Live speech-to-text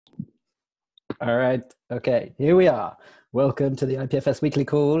All right. Okay, here we are. Welcome to the IPFS weekly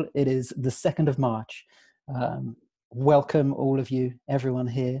call. It is the 2nd of March. Welcome all of you, everyone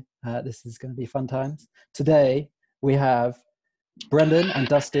here. This is going to be fun times. Today, we have Brendan and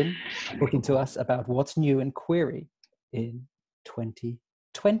Dustin talking to us about what's new in query in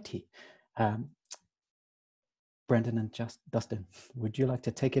 2020. Brendan and Dustin, would you like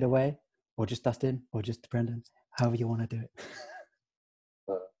to take it away? Or just Dustin, or just Brendan, however you want to do it.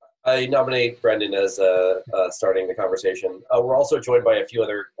 I nominate Brendan as starting the conversation. We're also joined by a few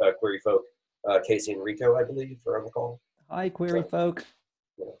other query folk, Casey and Rico, I believe, are on the call. Hi, query folk.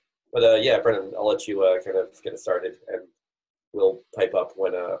 Yeah. But yeah, Brendan, I'll let you kind of get it started, and we'll pipe up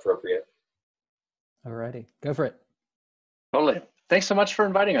when appropriate. Alrighty, go for it. Totally. Thanks so much for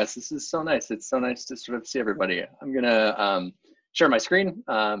inviting us. This is so nice. It's so nice to sort of see everybody. I'm gonna share my screen,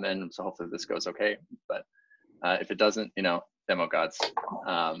 and so hopefully this goes okay. But if it doesn't, you know, demo gods.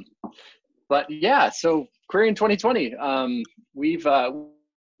 But yeah, so query in 2020. We've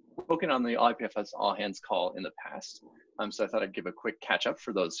spoken on the IPFS all hands call in the past. So I thought I'd give a quick catch up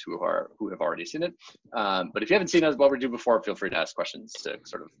for those who have already seen it. But if you haven't seen us what we do before, feel free to ask questions to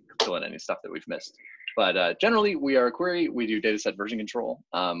sort of fill in any stuff that we've missed. But generally, we are a query. We do dataset version control,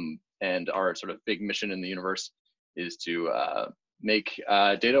 and our sort of big mission in the universe is to make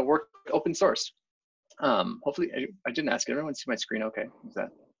data work open source. Hopefully, I didn't ask everyone to see my screen. Okay,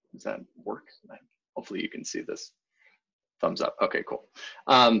 does that work? Hopefully, you can see this. Thumbs up. Okay, cool.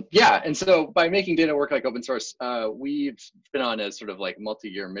 Yeah, and so by making data work like open source, we've been on a sort of like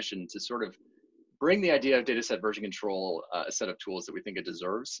multi-year mission to sort of bring the idea of dataset version control a set of tools that we think it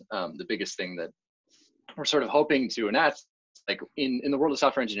deserves. The biggest thing that we're sort of hoping to enact, like in the world of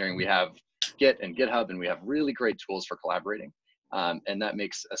software engineering, we have Git and GitHub, and we have really great tools for collaborating. And that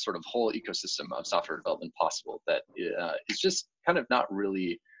makes a sort of whole ecosystem of software development possible that is just kind of not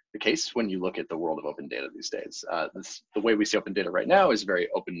really the case when you look at the world of open data these days. The way we see open data right now is very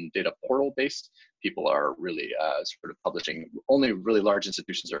open data portal based. People are really sort of publishing, only really large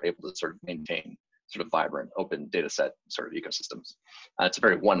institutions are able to sort of maintain sort of vibrant open data set sort of ecosystems. It's a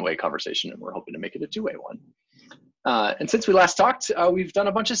very one-way conversation, and we're hoping to make it a two-way one. And since we last talked, we've done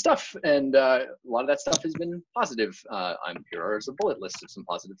a bunch of stuff, and a lot of that stuff has been positive. I'm here as a bullet list of some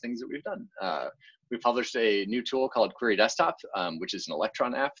positive things that we've done. We published a new tool called Query Desktop, which is an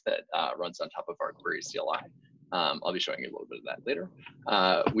Electron app that runs on top of our Query CLI. I'll be showing you a little bit of that later.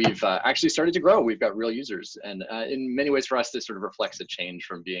 We've actually started to grow. We've got real users, and in many ways for us, this sort of reflects a change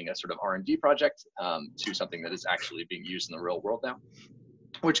from being a sort of R&D project to something that is actually being used in the real world now,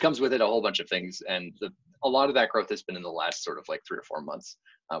 which comes with it a whole bunch of things. And a lot of that growth has been in the last sort of like 3 or 4 months,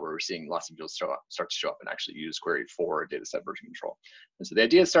 where we're seeing lots of people start to show up and actually use query for dataset version control. And so the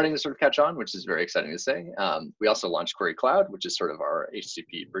idea is starting to sort of catch on, which is very exciting to say. We also launched Query Cloud, which is sort of our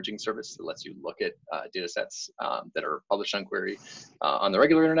HTTP bridging service that lets you look at datasets that are published on query on the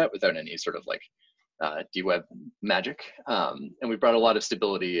regular internet without any sort of like DWeb magic. And we brought a lot of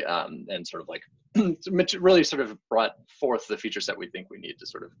stability and sort of like really sort of brought forth the feature set we think we need to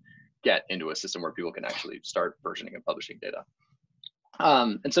sort of get into a system where people can actually start versioning and publishing data.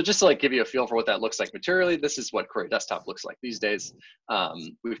 And so just to like give you a feel for what that looks like materially, this is what Query Desktop looks like these days.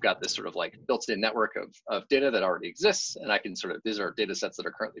 We've got this sort of like built-in network of data that already exists, and I can sort of, these are data sets that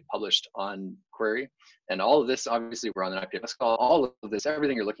are currently published on Query. And all of this, obviously we're on an IPFS call, all of this,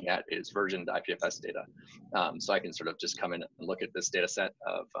 everything you're looking at is versioned IPFS data. So I can sort of just come in and look at this data set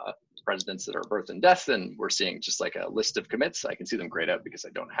of presidents that are birth and death, and we're seeing just like a list of commits. I can see them grayed out because I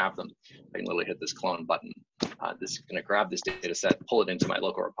don't have them. I can literally hit this clone button. This is going to grab this data set, pull it into my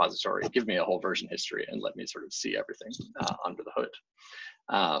local repository, give me a whole version history, and let me sort of see everything under the hood.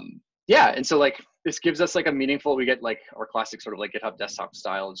 Yeah, and so like this gives us like a meaningful, we get like our classic sort of like GitHub desktop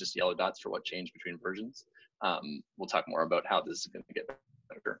style, just yellow dots for what changed between versions. We'll talk more about how this is going to get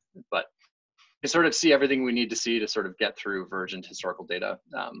better, but you sort of see everything we need to see to sort of get through versioned historical data,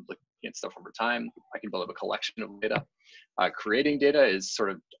 looking at stuff over time. I can build up a collection of data. Creating data is sort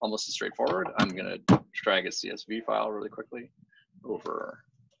of almost as straightforward. I'm going to drag a CSV file really quickly over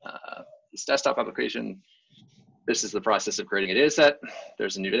this desktop application. This is the process of creating a data set.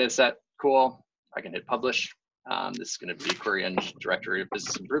 There's a new data set. Cool. I can hit publish. This is going to be query directory of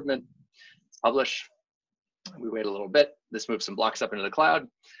business improvement. Publish. We wait a little bit. This moves some blocks up into the cloud.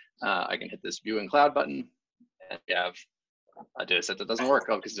 I can hit this view in cloud button, and we have a data set that doesnning work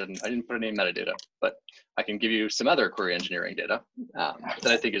because I didn't put any metadata, but I can give you some other query engineering data that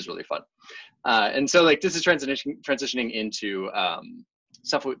I think is really fun. And so like this is transitioning into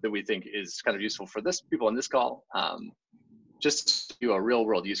stuff that we think is kind of useful for people on this call. Just to do a real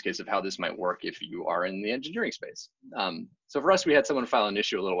world use case of how this might work if you are in the engineering space. So for us, we had someone file an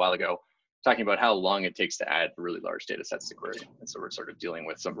issue a little while ago talking about how long it takes to add really large data sets to query. And so we're sort of dealing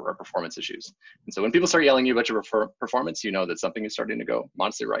with some of our performance issues. And so when people start yelling at you about your performance, you know that something is starting to go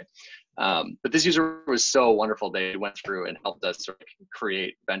modestly right. But this user was so wonderful. They went through and helped us sort of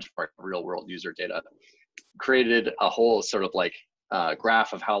create benchmark real world user data, created a whole sort of like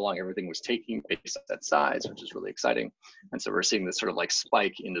graph of how long everything was taking based on that size, which is really exciting. And so we're seeing this sort of like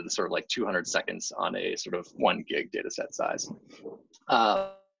spike into the sort of like 200 seconds on a sort of 1 gig data set size.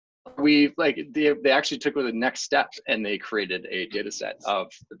 They actually took the next step and they created a data set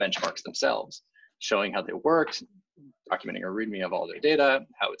of the benchmarks themselves, showing how they worked, documenting a README of all their data,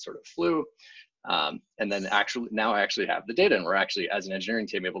 how it sort of flew. And then now I actually have the data, and we're actually, as an engineering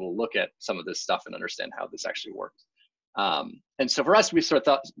team, able to look at some of this stuff and understand how this actually worked. And so for us, we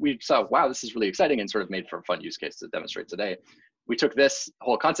saw, wow, this is really exciting, and sort of made for a fun use case to demonstrate today. We took this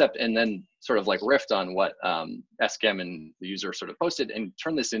whole concept and then sort of like riffed on what SCM and the user sort of posted, and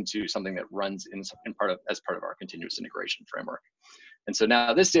turned this into something that runs as part of our continuous integration framework. And so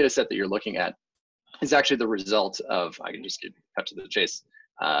now this data set that you're looking at is actually the result of, I can just cut to the chase.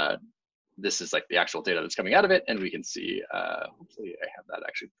 This is like the actual data that's coming out of it, and we can see, hopefully I have that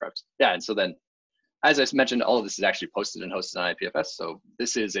actually prepped. Yeah, and so then, as I mentioned, all of this is actually posted and hosted on IPFS. So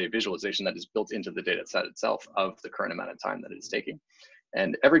this is a visualization that is built into the data set itself of the current amount of time that it is taking.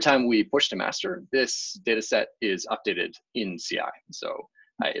 And every time we push to master, this data set is updated in CI. So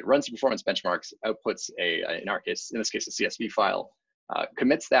it runs the performance benchmarks, outputs in this case, a CSV file,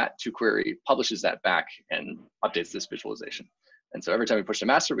 commits that to query, publishes that back, and updates this visualization. And so every time we push to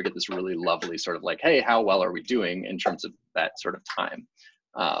master, we get this really lovely sort of like, hey, how well are we doing in terms of that sort of time?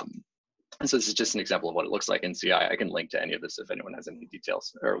 And so this is just an example of what it looks like in CI. I can link to any of this if anyone has any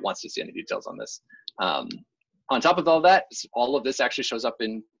details or wants to see any details on this. On top of all that, all of this actually shows up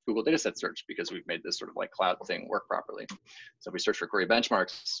in Google Dataset search, because we've made this sort of like cloud thing work properly. So if we search for query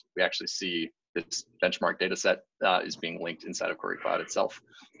benchmarks, we actually see this benchmark data set is being linked inside of Query Cloud itself.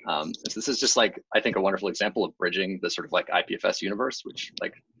 So this is just like, I think, a wonderful example of bridging the sort of like IPFS universe, which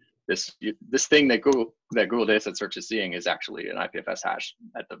like this thing that Google Dataset Search is seeing is actually an IPFS hash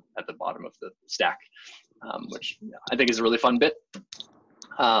at the bottom of the stack, which I think is a really fun bit.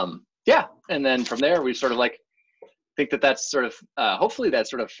 Yeah, and then from there we sort of like think that that's sort of hopefully that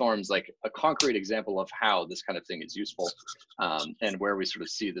sort of forms like a concrete example of how this kind of thing is useful, and where we sort of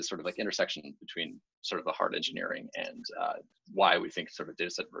see this sort of like intersection between sort of the hard engineering and why we think sort of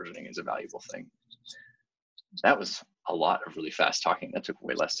dataset versioning is a valuable thing. That was a lot of really fast talking. That took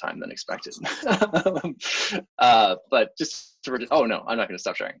way less time than expected. But just oh no, I'm not going to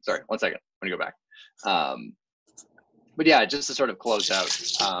stop sharing. Sorry, 1 second. I'm going to go back. But yeah, just to sort of close out,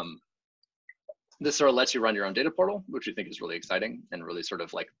 this sort of lets you run your own data portal, which we think is really exciting and really sort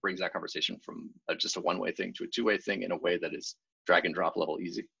of like brings that conversation from just a one-way thing to a two-way thing in a way that is drag and drop level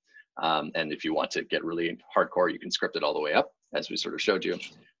easy. And if you want to get really hardcore, you can script it all the way up, as we sort of showed you.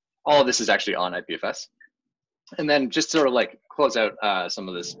 All of this is actually on IPFS. And then just sort of like close out some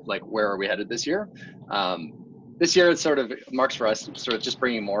of this, like where are we headed this year? This year, it sort of marks for us sort of just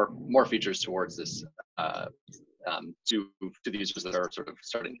bringing more features towards this to the users that are sort of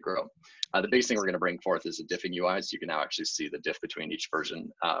starting to grow. The biggest thing we're going to bring forth is a diffing UI, so you can now actually see the diff between each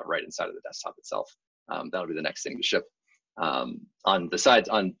version right inside of the desktop itself. That'll be the next thing to ship. On the sides,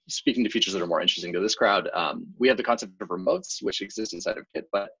 on speaking to features that are more interesting to this crowd, we have the concept of remotes, which exist inside of Git,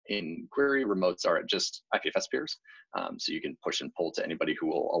 but in query, remotes are just IPFS peers. So you can push and pull to anybody who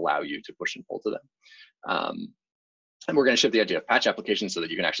will allow you to push and pull to them. And we're going to ship the idea of patch applications so that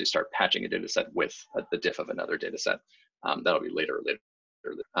you can actually start patching a data set with the diff of another data set. That'll be later.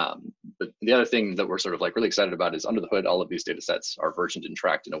 But the other thing that we're sort of like really excited about is under the hood, all of these data sets are versioned and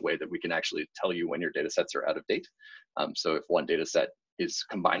tracked in a way that we can actually tell you when your data sets are out of date. So if one data set is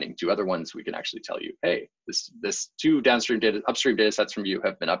combining two other ones, we can actually tell you, hey, this two upstream data sets from you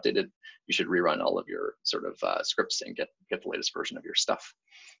have been updated. You should rerun all of your sort of scripts and get the latest version of your stuff.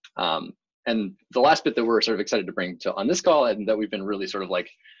 And the last bit that we're sort of excited to bring on this call, and that we've been really sort of like,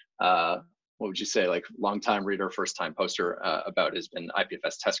 what would you say, like long time reader, first time poster about, has been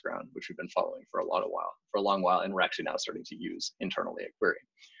IPFS test ground, which we've been following for a long while, and we're actually now starting to use internally at Query.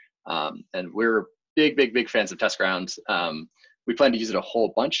 And we're big fans of test ground. We plan to use it a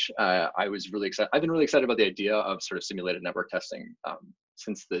whole bunch. I was really excited. I've been really excited about the idea of sort of simulated network testing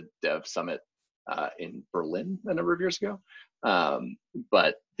since the dev summit in Berlin a number of years ago.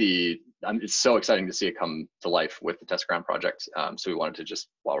 But it's so exciting to see it come to life with the test ground project. So we wanted to just,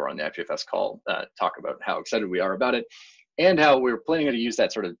 while we're on the IPFS call, talk about how excited we are about it, and how we're planning to use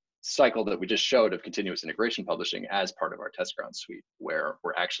that sort of cycle that we just showed of continuous integration publishing as part of our test ground suite, where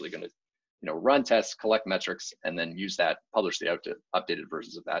we're actually going to run tests, collect metrics, and then use that, publish the updated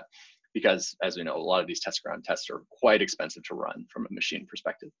versions of that. because as we know, a lot of these test ground tests are quite expensive to run from a machine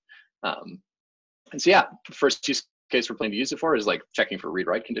perspective. And so yeah, the first use case we're planning to use it for is like checking for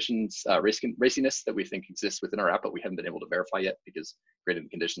read-write conditions, raciness that we think exists within our app, but we haven't been able to verify yet because creating the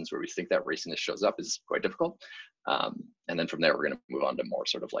conditions where we think that raciness shows up is quite difficult. And then from there, we're going to move on to more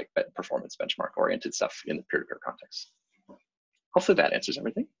sort of like performance benchmark oriented stuff in the peer-to-peer context. Hopefully that answers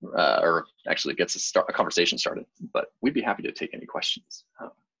everything, or actually gets a conversation started, but we'd be happy to take any questions.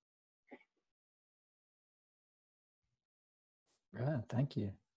 Yeah, thank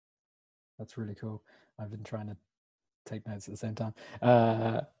you. That's really cool. I've been trying to take notes at the same time.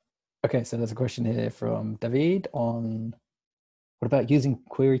 Okay, so there's a question here from David on what about using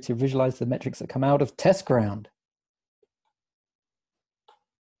query to visualize the metrics that come out of test ground?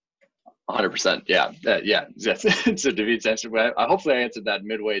 100%. Yeah. Yes. So David's answered. Hopefully I answered that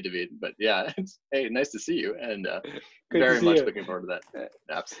midway, David. But yeah, hey, nice to see you, and very much looking forward to that.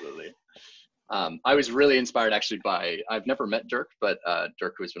 Absolutely. I was really inspired actually I've never met Dirk, but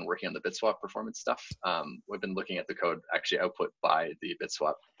Dirk, who's been working on the BitSwap performance stuff. We've been looking at the code actually output by the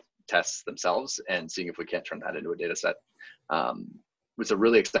BitSwap tests themselves and seeing if we can't turn that into a data set. Was a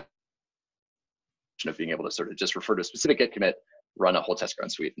really exciting of being able to sort of just refer to a specific git commit, run a whole test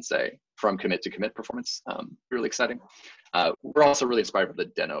ground suite and say from commit to commit performance. Really exciting. We're also really inspired by the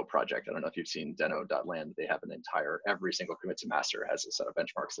Deno project. I don't know if you've seen Deno.land. They have an every single commit to master has a set of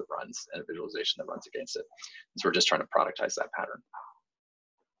benchmarks that runs and a visualization that runs against it. So we're just trying to productize that pattern.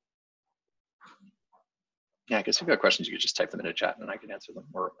 Yeah, I guess if you've got questions, you could just type them in a chat and I can answer them,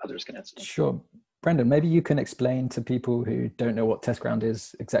 or others can answer them. Sure. Brendan, maybe you can explain to people who don't know what test ground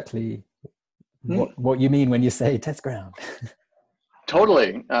is exactly what you mean when you say test ground.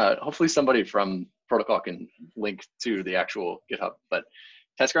 Totally. Hopefully somebody from protocol can link to the actual GitHub, but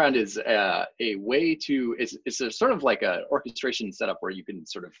test ground is a way to, it's a sort of like a orchestration setup where you can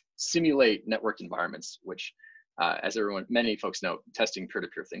sort of simulate networked environments, which as many folks know, testing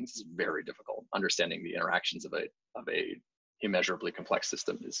peer-to-peer things is very difficult. Understanding the interactions of a immeasurably complex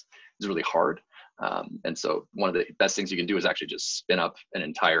system is really hard. And so one of the best things you can do is actually just spin up an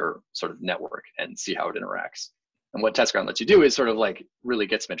entire sort of network and see how it interacts. And what test ground lets you do is sort of like really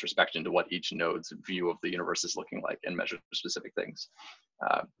get some introspection into what each node's view of the universe is looking like and measure specific things.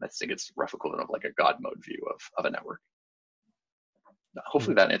 I think it's rough equivalent of like a God mode view of a network.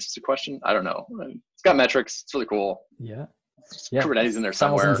 Hopefully that answers the question. I don't know. It's got metrics. It's really cool. Yeah. Kubernetes in there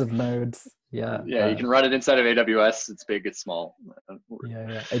somewhere. Thousands of nodes. Yeah. Yeah, you can run it inside of AWS. It's big, it's small. And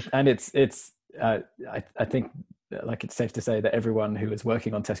I think like it's safe to say that everyone who is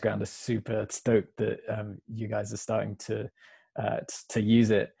working on test ground is super stoked that you guys are starting to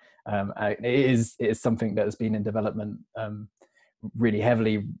use it. It is something that has been in development really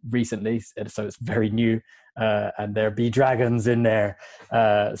heavily recently, so it's very new, and there'll be dragons in there,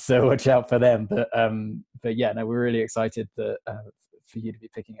 so watch out for them. But yeah, no, we're really excited that for you to be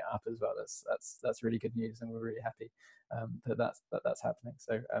picking it up as well. That's really good news, and we're really happy that that's happening.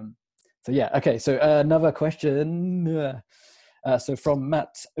 So yeah, okay. So another question. So from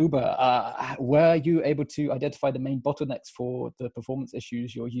Matt Uber, were you able to identify the main bottlenecks for the performance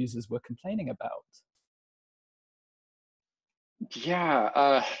issues your users were complaining about?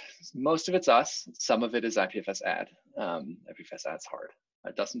 Yeah, most of it's us. Some of it is IPFS ad. IPFS ad's hard.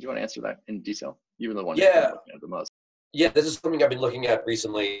 Dustin, do you want to answer that in detail? Even the one you're looking at the most. Yeah, this is something I've been looking at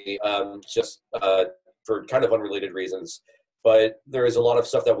recently, just for kind of unrelated reasons. But there is a lot of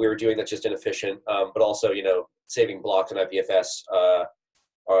stuff that we were doing that's just inefficient, but also, saving blocks in IPFS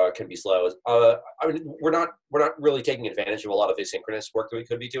can be slow. I mean, we're not really taking advantage of a lot of asynchronous work that we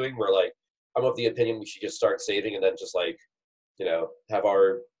could be doing. We're like, I'm of the opinion we should just start saving and then just like, have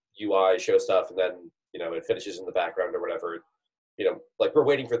our UI show stuff and then, it finishes in the background or whatever. Like we're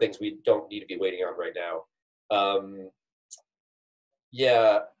waiting for things we don't need to be waiting on right now.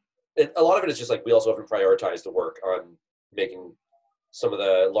 A lot of it is just like we also haven't prioritized the work on making some of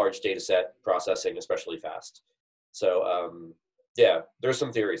the large data set processing especially fast. So there's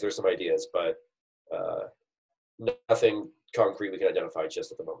some theories, there's some ideas, but nothing concrete we can identify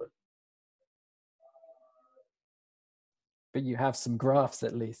just at the moment. But you have some graphs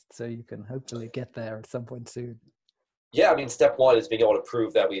at least, so you can hopefully get there at some point soon. Yeah, I mean, step one is being able to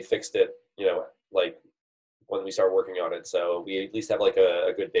prove that we fixed it, like when we start working on it. So we at least have like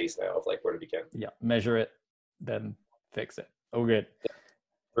a good base now of like where to begin. Yeah, measure it, then fix it. Oh, good. Yeah.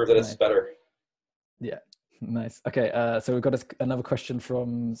 Prove that it's better. Yeah, nice. Okay, so we've got another question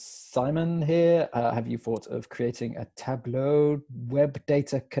from Simon here. Have you thought of creating a Tableau web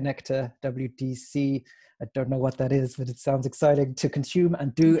data connector, WDC? I don't know what that is, but it sounds exciting, to consume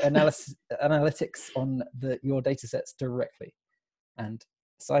and do analytics on your data sets directly. And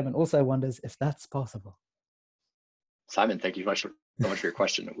Simon also wonders if that's possible. Simon, thank you so much for your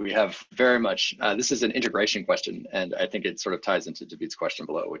question. We have very much, this is an integration question, and I think it sort of ties into David's question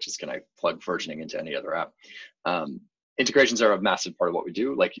below, which is, can I plug versioning into any other app? Integrations are a massive part of what we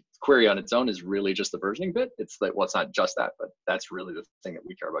do. Like query on its own is really just the versioning bit. It's like, well, it's not just that, but that's really the thing that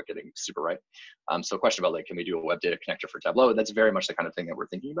we care about getting super right. So a question about like, can we do a web data connector for Tableau? That's very much the kind of thing that we're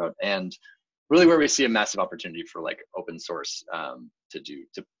thinking about. And really where we see a massive opportunity for like open source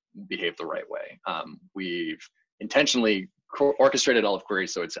to behave the right way. We've intentionally orchestrated all of query,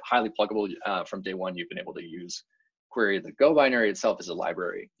 so it's highly pluggable. From day one, you've been able to use query. The Go binary itself is a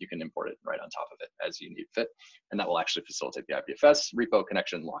library. You can import it right on top of it as you need fit, and that will actually facilitate the IPFS, repo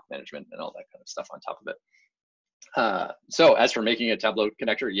connection, lock management, and all that kind of stuff on top of it. So as for making a Tableau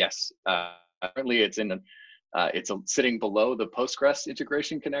connector, yes, currently it's in it's sitting below the Postgres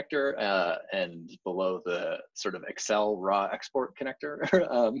integration connector and below the sort of Excel raw export connector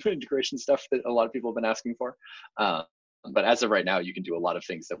integration stuff that a lot of people have been asking for. But as of right now, you can do a lot of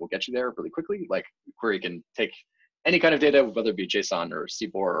things that will get you there really quickly. Like query can take any kind of data, whether it be JSON or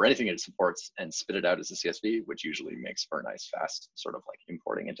CBOR or anything it supports, and spit it out as a CSV, which usually makes for a nice, fast sort of like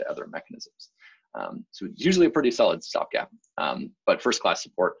importing into other mechanisms. So it's usually a pretty solid stopgap. But first-class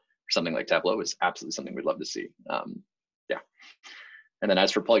support for something like Tableau is absolutely something we'd love to see. Yeah. And then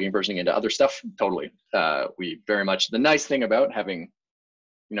as for plugging versioning into other stuff, totally. We very much, the nice thing about having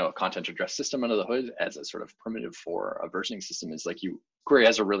a content address system under the hood as a sort of primitive for a versioning system is like query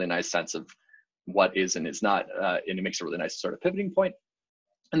has a really nice sense of what is and is not, and it makes a really nice sort of pivoting point.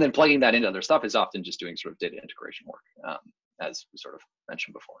 And then plugging that into other stuff is often just doing sort of data integration work, as we sort of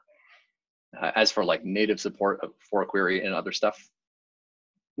mentioned before. As for like native support for query and other stuff,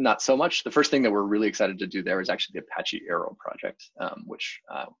 not so much. The first thing that we're really excited to do there is actually the Apache Arrow project, which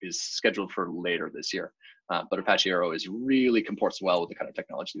is scheduled for later this year. But Apache Arrow really comports well with the kind of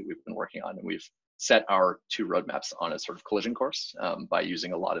technology that we've been working on, and we've set our two roadmaps on a sort of collision course by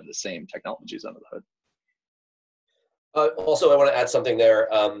using a lot of the same technologies under the hood. Also, I want to add something there.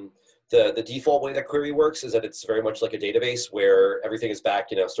 The default way that query works is that it's very much like a database where everything is back,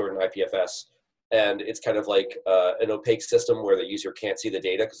 stored in IPFS. And it's kind of like an opaque system where the user can't see the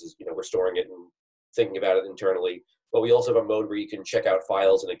data because we're storing it and thinking about it internally. But we also have a mode where you can check out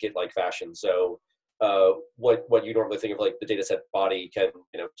files in a Git-like fashion. So what you normally think of like the dataset body can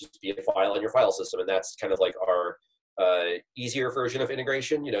just be a file in your file system, and that's kind of like our easier version of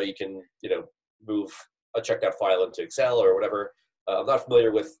integration. You can move a checked out file into Excel or whatever. I'm not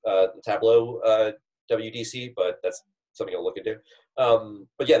familiar with the Tableau WDC, but that's something I'll look into.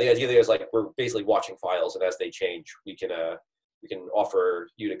 But yeah, the idea there is like we're basically watching files, and as they change, we can offer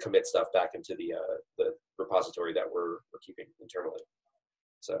you to commit stuff back into the repository that we're keeping internally.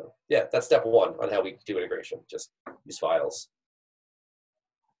 So yeah, that's step one on how we do integration. Just use files.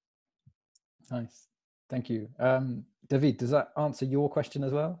 Nice, thank you. David, does that answer your question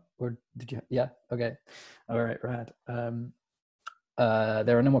as well, or did you? Yeah. Okay. All right. Rad.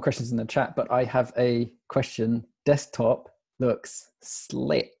 There are no more questions in the chat, but I have a question. Desktop looks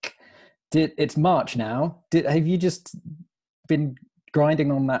slick. It's March now. Have you just been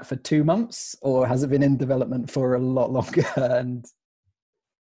grinding on that for 2 months, or has it been in development for a lot longer? And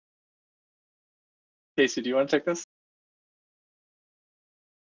Casey, do you want to take this?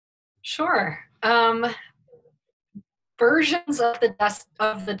 Sure. Versions of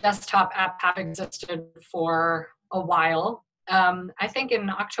the desktop app have existed for a while. I think in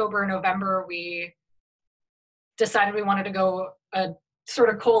October, November, we decided we wanted to go sort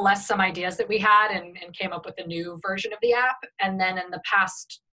of coalesce some ideas that we had and came up with a new version of the app. And then in the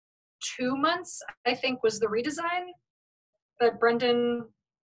past 2 months, I think, was the redesign. But Brendan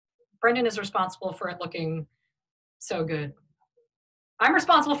is responsible for it looking so good. I'm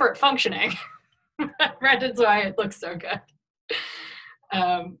responsible for it functioning. Brendan's why it looks so good.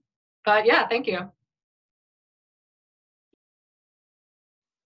 But yeah, thank you.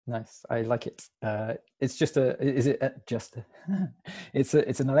 nice, I like it. It's just is it just it's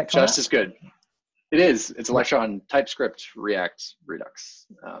an Electron Just app? as good. It is. It's Electron, TypeScript, React, Redux.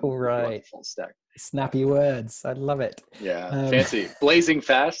 All right. Full stack. Snappy words. I love it. Yeah, fancy. Blazing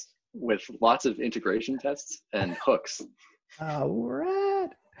fast with lots of integration tests and hooks. Oh, rad.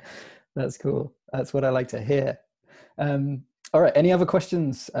 That's cool. That's what I like to hear. All right. Any other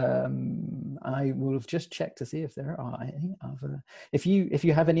questions? I will just check to see if there are any other. If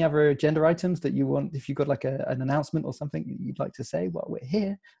you have any other agenda items that you want, if you've got like an announcement or something you'd like to say while we're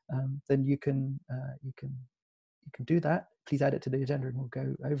here, then you can do that. Please add it to the agenda and we'll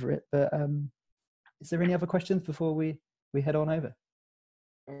go over it. But is there any other questions before we head on over?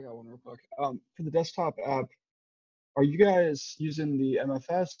 I got one real quick. For the desktop app, are you guys using the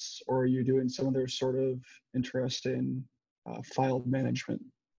MFS, or are you doing some other sort of interesting file management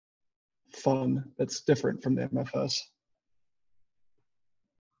fun that's different from the MFS?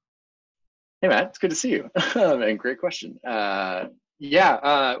 Hey, Matt, it's good to see you. And great question.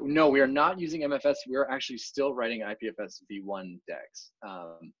 Yeah, no, we are not using MFS. We're actually still writing IPFS v1 decks.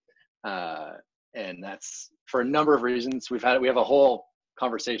 And that's for a number of reasons. We have a whole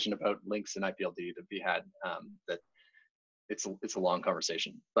conversation about links in IPLD to be had. That it's a long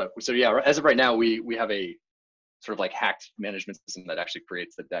conversation. But so yeah, as of right now, we have a sort of like hacked management system that actually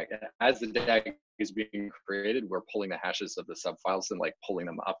creates the deck. As the deck is being created, we're pulling the hashes of the subfiles and like pulling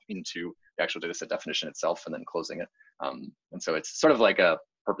them up into the actual dataset definition itself and then closing it. And so it's sort of like a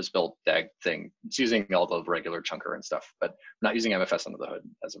purpose-built DAG thing. It's using all the regular chunker and stuff, but I'm not using MFS under the hood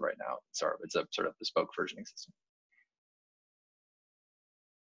as of right now. It's a sort of bespoke versioning system.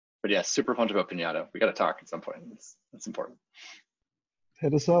 But yeah, super pumped about Pinata. We got to talk at some point. That's important.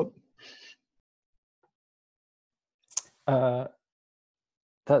 Hit us up.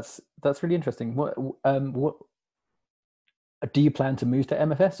 That's really interesting. What do you plan to move to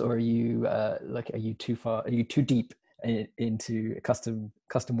MFS, or are you are you too far? Are you too deep into a custom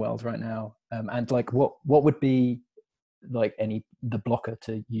world right now? And like, what would be like the blocker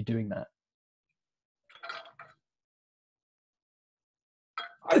to you doing that?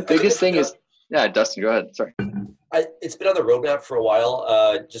 The biggest thing is, yeah, Dustin, go ahead. Sorry. It's been on the roadmap for a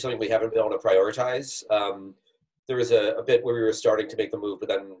while. Just something we haven't been able to prioritize. There was a bit where we were starting to make the move, but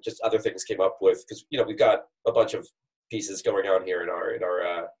then just other things came up with, because we've got a bunch of pieces going on here in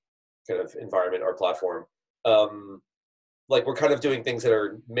our kind of environment, our platform. Like we're kind of doing things that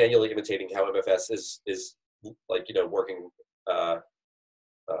are manually imitating how MFS is like working.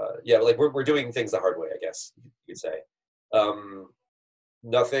 Yeah, like we're doing things the hard way, I guess you could say.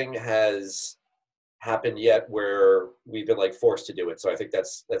 Nothing has happened yet where we've been like forced to do it. So I think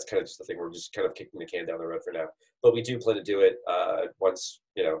that's kind of just the thing. We're just kind of kicking the can down the road for now. But we do plan to do it once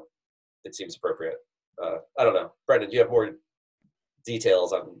it seems appropriate. I don't know, Brendan, do you have more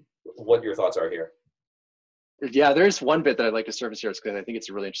details on what your thoughts are here? Yeah, there's one bit that I'd like to surface here because I think it's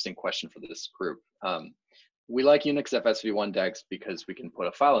a really interesting question for this group. We like Unix FSv1 decks because we can put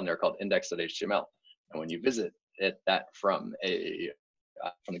a file in there called index.html, and when you visit that from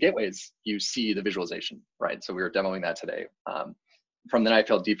the gateways, you see the visualization, right? So we were demoing that today. From an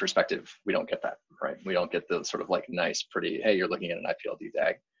IPLD perspective, we don't get that, right? We don't get the sort of like nice, pretty, hey, you're looking at an IPLD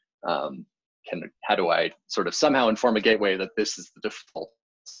DAG. How do I sort of somehow inform a gateway that this is the default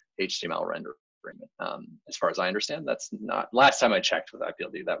HTML rendering? As far as I understand, that's not, last time I checked with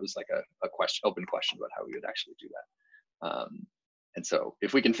IPLD, that was like a open question about how we would actually do that. And so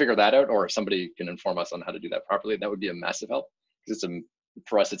if we can figure that out, or if somebody can inform us on how to do that properly, that would be a massive help, because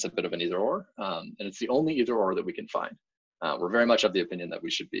for us, it's a bit of an either or, and it's the only either or that we can find. We're very much of the opinion that we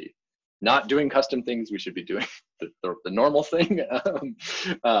should be not doing custom things. We should be doing the normal thing,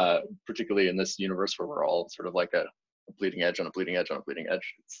 particularly in this universe where we're all sort of like a bleeding edge on a bleeding edge on a bleeding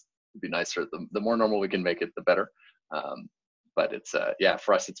edge. It'd be nicer. The more normal we can make it, the better. But it's, yeah,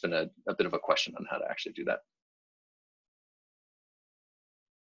 for us, it's been a bit of a question on how to actually do that.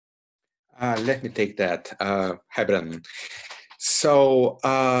 Let me take that. Hi, Brendan. So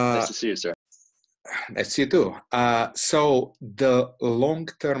nice to see you, sir. Nice to see you too. So the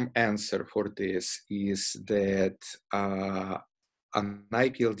long-term answer for this is that an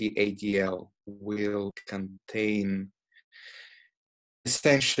IPLD ADL will contain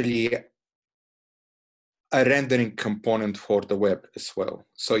essentially a rendering component for the web as well.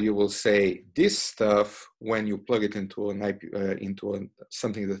 So you will say this stuff when you plug it into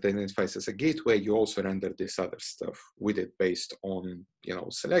something that identifies as a gateway. You also render this other stuff with it based on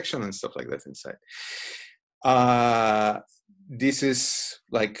selection and stuff like that inside. This is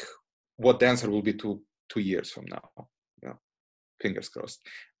like what the answer will be 2 years from now. Fingers crossed.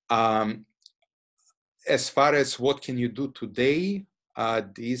 As far as what can you do today,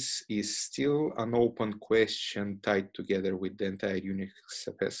 this is still an open question tied together with the entire Unix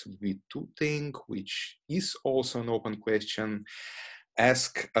FSv2 thing, which is also an open question.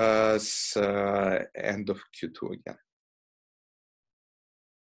 Ask us end of Q2 again.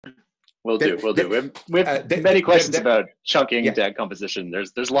 We'll do. We have many questions about chunking, DAG composition.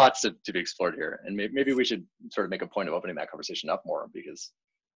 There's lots to be explored here, and maybe we should sort of make a point of opening that conversation up more, because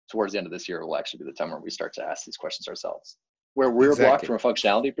towards the end of this year will actually be the time where we start to ask these questions ourselves. Where we're blocked from a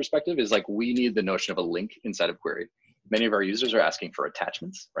functionality perspective is like we need the notion of a link inside of query. Many of our users are asking for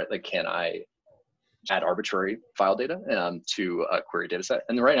attachments, right? Like, can I add arbitrary file data to a query data set?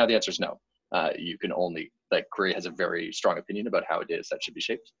 And right now the answer is no. You can only, like, query has a very strong opinion about how a data set should be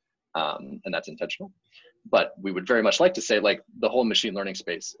shaped, and that's intentional. But we would very much like to say, like, the whole machine learning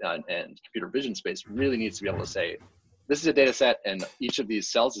space and computer vision space really needs to be able to say, this is a data set, and each of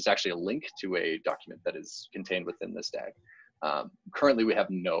these cells is actually a link to a document that is contained within this DAG. Currently, we have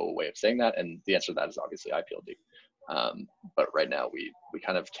no way of saying that, and the answer to that is obviously IPLD. But right now, we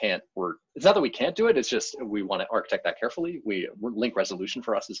kind of can't. It's not that we can't do it. It's just we want to architect that carefully. Link resolution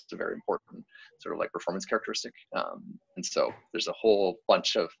for us is a very important sort of like performance characteristic, and so there's a whole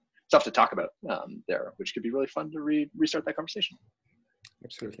bunch of stuff to talk about there, which could be really fun to restart that conversation.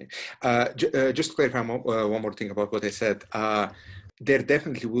 Absolutely. Just to clarify one more thing about what I said, there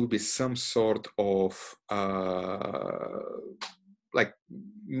definitely will be some sort of like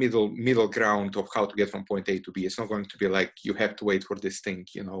middle ground of how to get from point A to B. It's not going to be like you have to wait for this thing,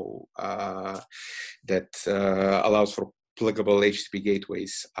 you know, that allows for pluggable HTTP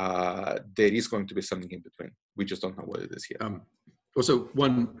gateways. There is going to be something in between. We just don't know what it is yet. Also,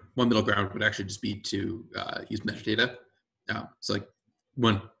 one middle ground would actually just be to use metadata. So like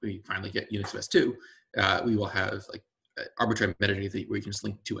when we finally get UnixOS 2, we will have like arbitrary metadata where you can just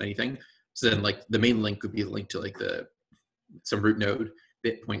link to anything. So then like the main link would be the link to like some root node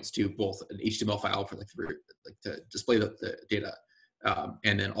that points to both an HTML file for like the root, like to display the data,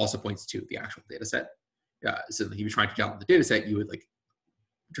 and then also points to the actual data set. So if you're trying to download the data set, you would like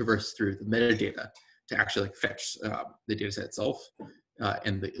traverse through the metadata to actually like fetch the data set itself.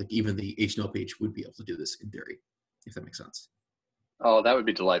 And like even the HTML page would be able to do this in theory, if that makes sense. Oh, that would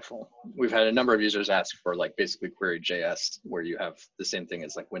be delightful. We've had a number of users ask for like basically query.js, where you have the same thing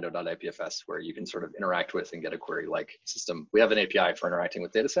as like window.ipfs, where you can sort of interact with and get a query-like system. We have an API for interacting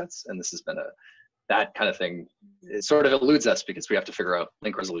with datasets, and this has been that kind of thing. It sort of eludes us because we have to figure out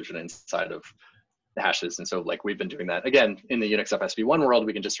link resolution inside of the hashes. And so like we've been doing that. Again, in the Unix FSV1 world,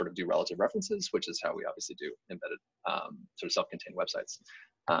 we can just sort of do relative references, which is how we obviously do embedded sort of self-contained websites.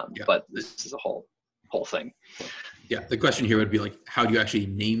 But this is a whole thing. Yeah, the question here would be like, how do you actually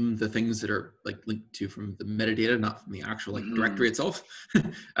name the things that are like linked to from the metadata, not from the actual like directory itself?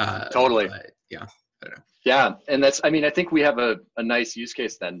 Totally. Yeah, I don't know. Yeah, and that's, I mean, I think we have a nice use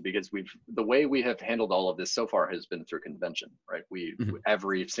case then, because the way we have handled all of this so far has been through convention, right?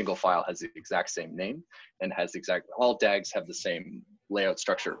 Every single file has the exact same name and has all DAGs have the same layout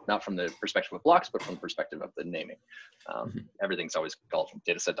structure, not from the perspective of blocks, but from the perspective of the naming. Everything's always called from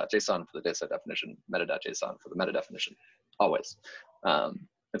dataset.json for the dataset definition, meta.json for the meta definition, always. And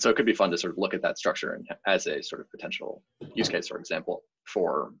so it could be fun to sort of look at that structure and as a sort of potential use case or example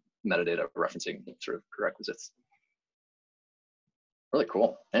for metadata referencing sort of prerequisites. Really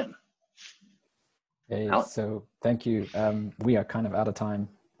cool, man. Okay, so thank you. We are kind of out of time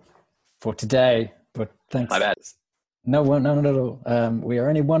for today, but thanks. My bad. No, not at all. We are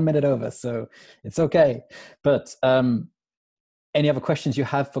only 1 minute over, so it's okay. But any other questions you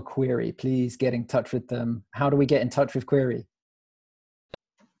have for Query, please get in touch with them. How do we get in touch with Query?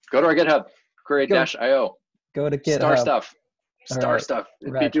 Go to our GitHub, query-io. Go to GitHub. Star stuff. Right. Stuff.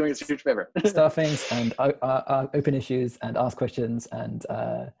 It'd be doing us a huge favor. Star things and open issues and ask questions and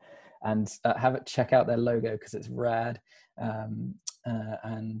check out their logo because it's rad.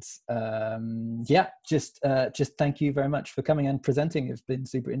 Just thank you very much for coming and presenting. It's been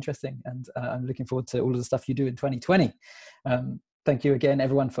super interesting, and I'm looking forward to all of the stuff you do in 2020. Thank you again,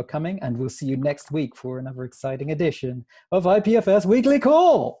 everyone, for coming, and we'll see you next week for another exciting edition of IPFS Weekly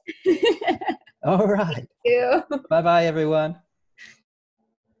Call. All right. Thank you. Bye-bye, everyone.